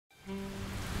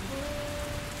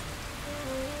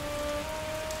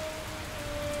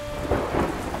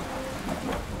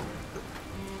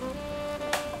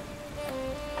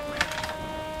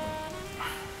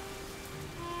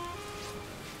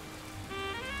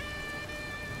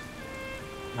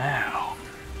Now,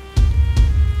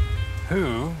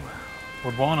 who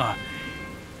would want to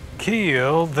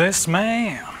kill this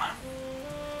man?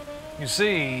 You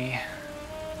see,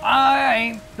 I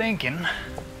ain't thinking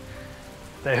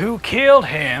that who killed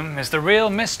him is the real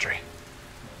mystery,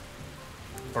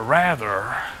 but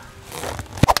rather,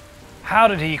 how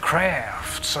did he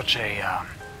craft such a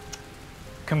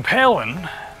compelling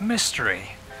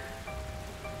mystery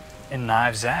in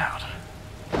Knives Out?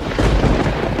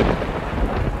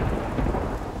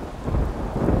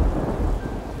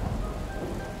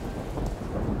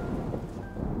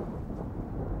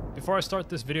 Before I start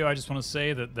this video, I just want to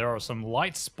say that there are some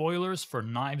light spoilers for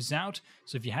Knives Out,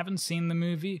 so if you haven't seen the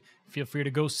movie, feel free to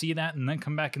go see that and then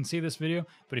come back and see this video.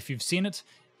 But if you've seen it,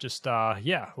 just,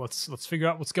 yeah, let's figure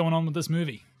out what's going on with this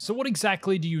movie. So what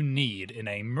exactly do you need in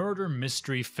a murder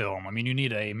mystery film? I mean, you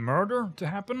need a murder to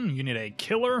happen, you need a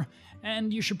killer,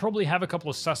 and you should probably have a couple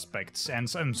of suspects and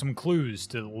some clues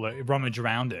to rummage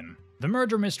around in. The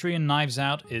murder mystery in Knives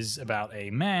Out is about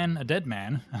a man, a dead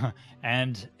man,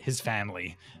 and his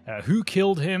family. Who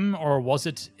killed him, or was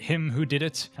it him who did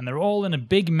it? And they're all in a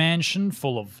big mansion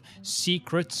full of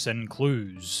secrets and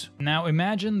clues. Now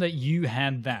imagine that you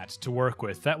had that to work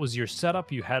with. That was your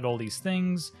setup, you had all these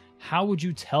things. How would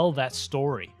you tell that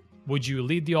story? Would you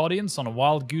lead the audience on a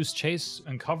wild goose chase,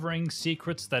 uncovering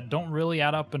secrets that don't really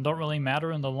add up and don't really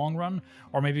matter in the long run?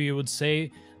 Or maybe you would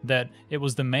say that it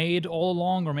was the maid all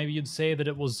along, or maybe you'd say that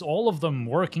it was all of them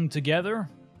working together.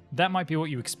 That might be what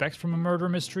you expect from a murder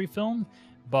mystery film,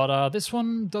 but this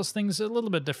one does things a little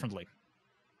bit differently.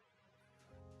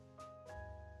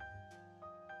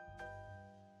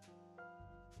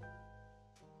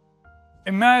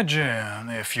 Imagine,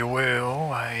 if you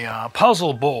will, a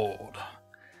puzzle board.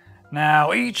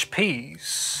 Now, each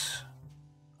piece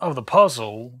of the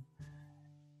puzzle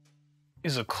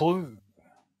is a clue.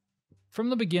 From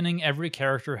the beginning, every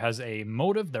character has a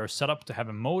motive. They're set up to have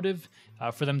a motive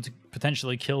for them to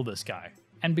potentially kill this guy.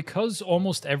 And because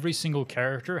almost every single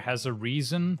character has a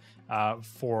reason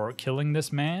for killing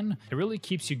this man, it really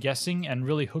keeps you guessing and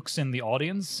really hooks in the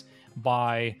audience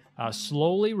by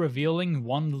slowly revealing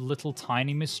one little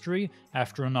tiny mystery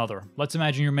after another. Let's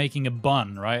imagine you're making a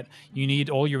bun, right? You need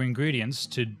all your ingredients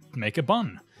to make a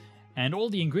bun. And all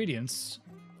the ingredients,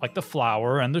 like the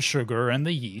flour and the sugar and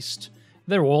the yeast,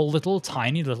 they're all little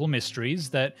tiny little mysteries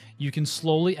that you can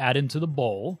slowly add into the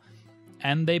bowl,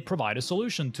 and they provide a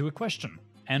solution to a question.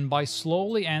 And by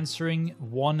slowly answering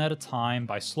one at a time,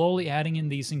 by slowly adding in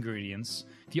these ingredients,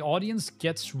 the audience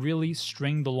gets really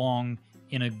stringed along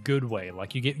in a good way.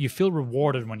 Like you feel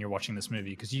rewarded when you're watching this movie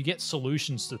because you get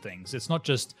solutions to things. It's not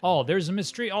just, oh, there's a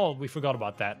mystery. Oh, we forgot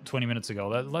about that 20 minutes ago.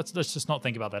 Let's just not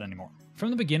think about that anymore. From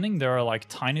the beginning, there are like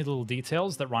tiny little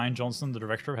details that Rian Johnson, the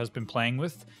director, has been playing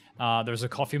with. There's a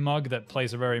coffee mug that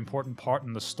plays a very important part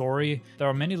in the story. There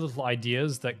are many little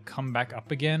ideas that come back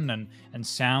up again, and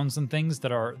sounds and things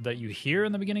that you hear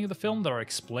in the beginning of the film that are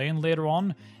explained later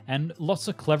on, and lots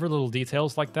of clever little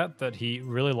details like that he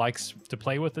really likes to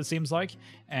play with, it seems like,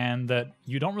 and that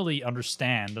you don't really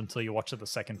understand until you watch it the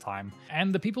second time.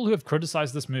 And the people who have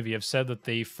criticized this movie have said that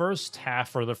the first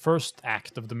half or the first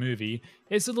act of the movie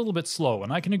is a little bit slow,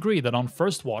 and I can agree that on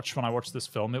first watch, when I watched this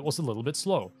film, it was a little bit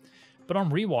slow. But on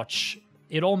rewatch,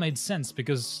 it all made sense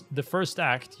because the first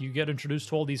act, you get introduced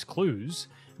to all these clues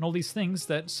and all these things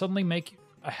that suddenly make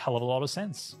a hell of a lot of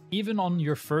sense. Even on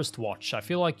your first watch, I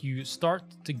feel like you start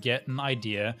to get an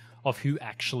idea of who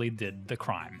actually did the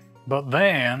crime. But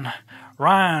then,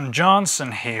 Rian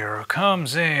Johnson here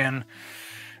comes in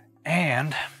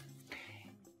and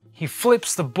he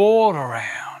flips the board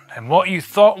around, and what you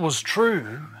thought was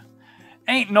true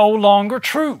ain't no longer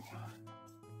true.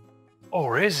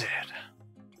 Or is it?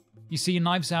 You see,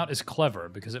 Knives Out is clever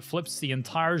because it flips the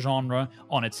entire genre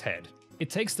on its head. It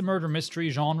takes the murder mystery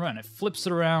genre and it flips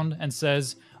it around and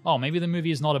says, oh, maybe the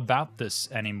movie is not about this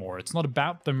anymore. It's not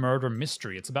about the murder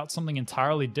mystery. It's about something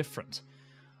entirely different.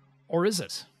 Or is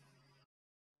it?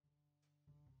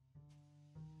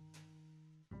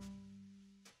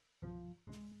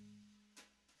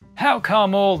 How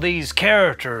come all these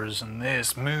characters in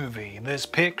this movie, this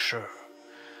picture,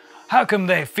 how come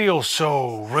they feel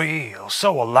so real,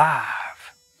 so alive?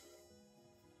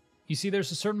 You see,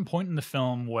 there's a certain point in the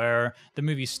film where the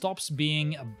movie stops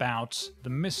being about the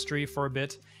mystery for a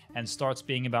bit and starts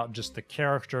being about just the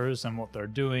characters and what they're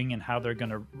doing and how they're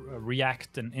going to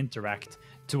react and interact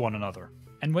to one another.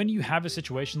 And when you have a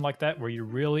situation like that where you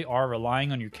really are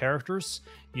relying on your characters,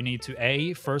 you need to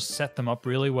A, first set them up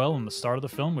really well in the start of the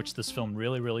film, which this film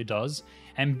really, really does,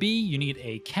 and B, you need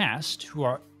a cast who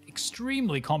are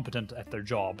extremely competent at their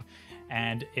job.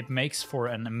 and it makes for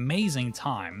an amazing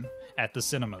time at the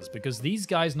cinemas because these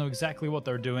guys know exactly what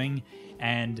they're doing,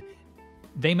 and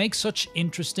they make such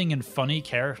interesting and funny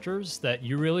characters that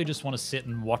you really just want to sit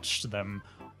and watch them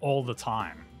all the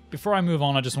time. Before I move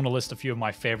on, I just want to list a few of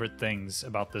my favorite things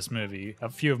about this movie, a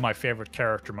few of my favorite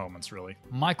character moments, really.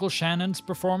 Michael Shannon's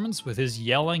performance with his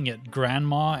yelling at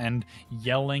grandma and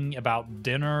yelling about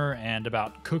dinner and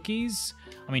about cookies.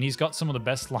 I mean, he's got some of the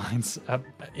best lines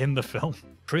in the film.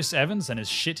 Chris Evans and his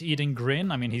shit-eating grin.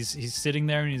 I mean, he's sitting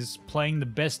there and he's playing the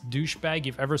best douchebag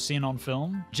you've ever seen on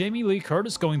film. Jamie Lee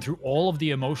Curtis going through all of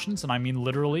the emotions, and I mean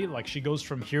literally, like she goes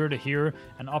from here to here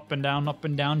and up and down, up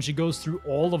and down. She goes through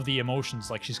all of the emotions.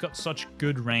 Like she's got such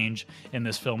good range in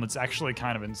this film. It's actually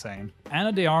kind of insane.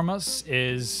 Ana de Armas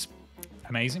is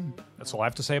amazing. That's all I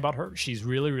have to say about her. She's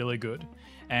really, really good.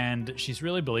 And she's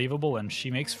really believable, and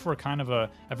she makes for kind of a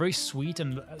very sweet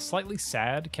and slightly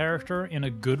sad character in a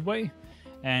good way.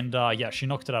 And yeah, she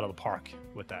knocked it out of the park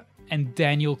with that. And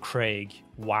Daniel Craig,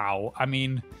 wow. I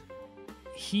mean,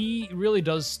 he really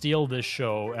does steal this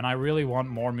show, and I really want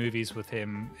more movies with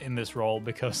him in this role,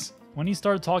 because when he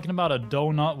started talking about a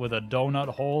donut with a donut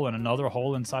hole and another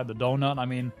hole inside the donut, I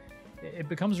mean, it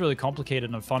becomes really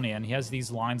complicated and funny, and he has these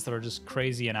lines that are just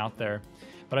crazy and out there.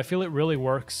 But I feel it really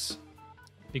works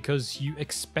because you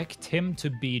expect him to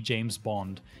be James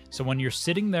Bond. So when you're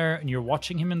sitting there and you're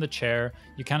watching him in the chair,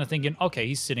 you're kind of thinking, okay,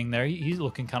 he's sitting there, he's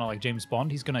looking kind of like James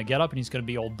Bond. He's going to get up and he's going to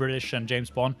be all British and James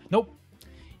Bond. Nope.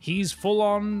 He's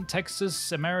full-on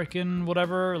Texas, American,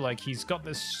 whatever. Like, he's got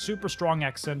this super strong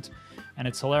accent, and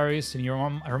it's hilarious, and you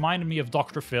reminded me of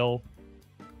Dr. Phil.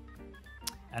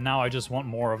 And now I just want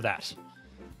more of that.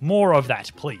 More of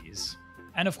that, please.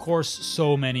 And of course,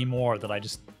 so many more that I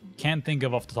just can't think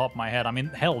of off the top of my head. I mean,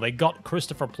 hell, they got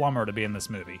Christopher Plummer to be in this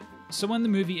movie. So when the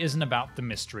movie isn't about the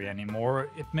mystery anymore,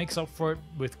 it makes up for it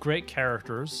with great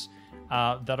characters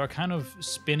that are kind of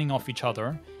spinning off each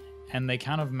other, and they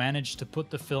kind of manage to put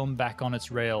the film back on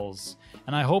its rails.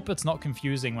 And I hope it's not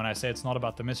confusing when I say it's not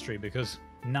about the mystery, because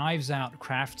Knives Out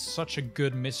crafts such a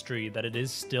good mystery that it is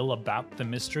still about the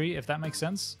mystery, if that makes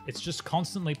sense. It's just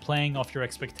constantly playing off your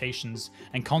expectations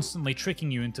and constantly tricking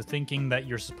you into thinking that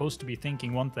you're supposed to be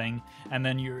thinking one thing, and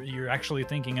then you're actually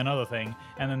thinking another thing,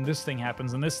 and then this thing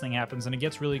happens and this thing happens, and it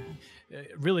gets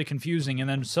really confusing, and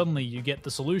then suddenly you get the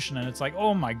solution, and it's like,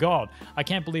 oh my god, I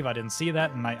can't believe I didn't see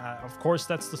that, and of course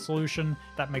that's the solution.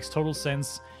 That makes total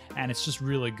sense, and it's just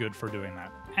really good for doing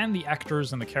that. And the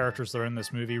actors and the characters that are in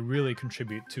this movie really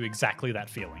contribute to exactly that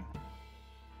feeling.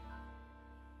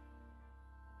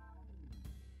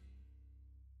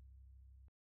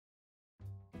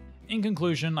 In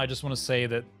conclusion, I just want to say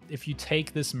that if you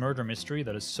take this murder mystery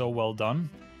that is so well done,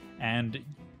 and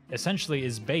essentially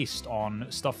is based on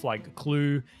stuff like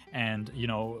Clue and, you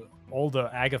know, all the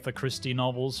Agatha Christie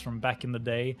novels from back in the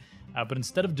day, but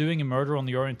instead of doing a Murder on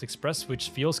the Orient Express, which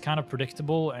feels kind of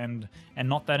predictable and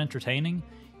not that entertaining,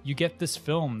 you get this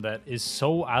film that is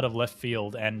so out of left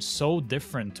field and so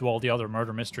different to all the other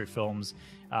murder mystery films,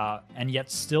 and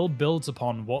yet still builds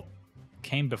upon what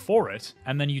came before it.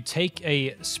 And then you take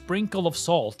a sprinkle of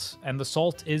salt, and the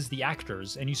salt is the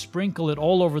actors, and you sprinkle it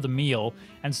all over the meal,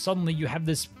 and suddenly you have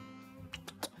this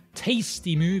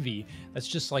tasty movie that's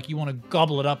just like you want to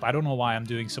gobble it up. I don't know why I'm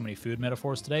doing so many food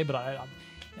metaphors today, but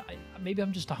maybe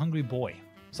I'm just a hungry boy.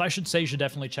 So I should say you should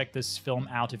definitely check this film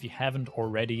out if you haven't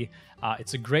already.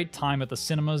 It's a great time at the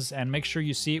cinemas, and make sure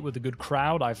you see it with a good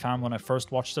crowd. I found when I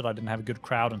first watched it, I didn't have a good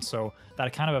crowd, and so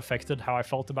that kind of affected how I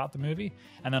felt about the movie.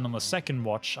 And then on the second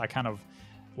watch, I kind of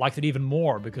liked it even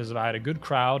more because I had a good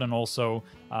crowd, and also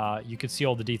you could see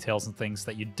all the details and things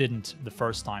that you didn't the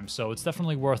first time. So it's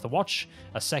definitely worth a watch,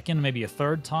 a second, maybe a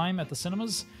third time at the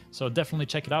cinemas. So definitely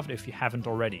check it out if you haven't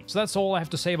already. So that's all I have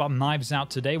to say about Knives Out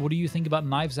today. What do you think about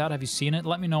Knives Out? Have you seen it?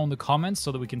 Let me know in the comments so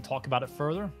that we can talk about it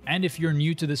further. And if you're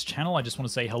new to this channel, I just want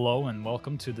to say hello and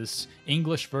welcome to this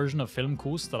English version of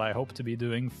Filmkurs that I hope to be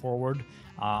doing forward.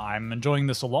 I'm enjoying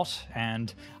this a lot,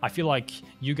 and I feel like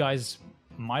you guys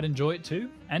might enjoy it too.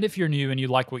 And if you're new and you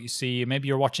like what you see, maybe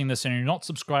you're watching this and you're not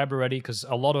subscribed already, because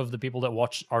a lot of the people that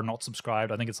watch are not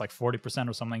subscribed. I think it's like 40%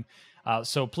 or something.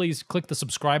 So please click the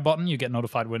subscribe button. You get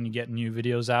notified when you get new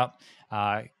videos out.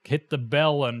 Hit the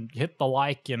bell and hit the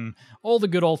like and all the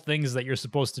good old things that you're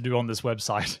supposed to do on this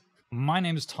website. My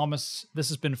name is Thomas. This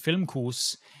has been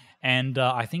Filmkurs, and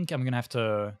I think I'm gonna have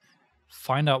to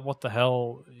find out what the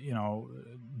hell, you know,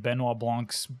 Benoit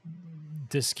Blanc's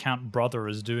discount brother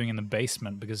is doing in the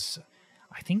basement, because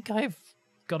I think I've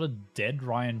got a dead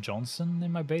Rian Johnson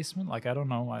in my basement. Like, I don't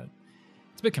know.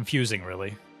 It's a bit confusing,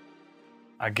 really.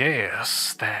 I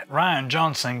guess that Rian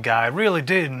Johnson guy really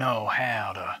did know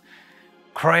how to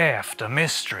craft a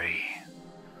mystery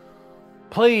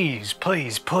please,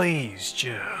 please, please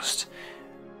just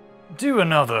do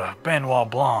another Benoit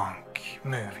Blanc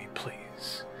movie,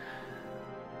 please.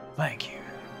 Thank you.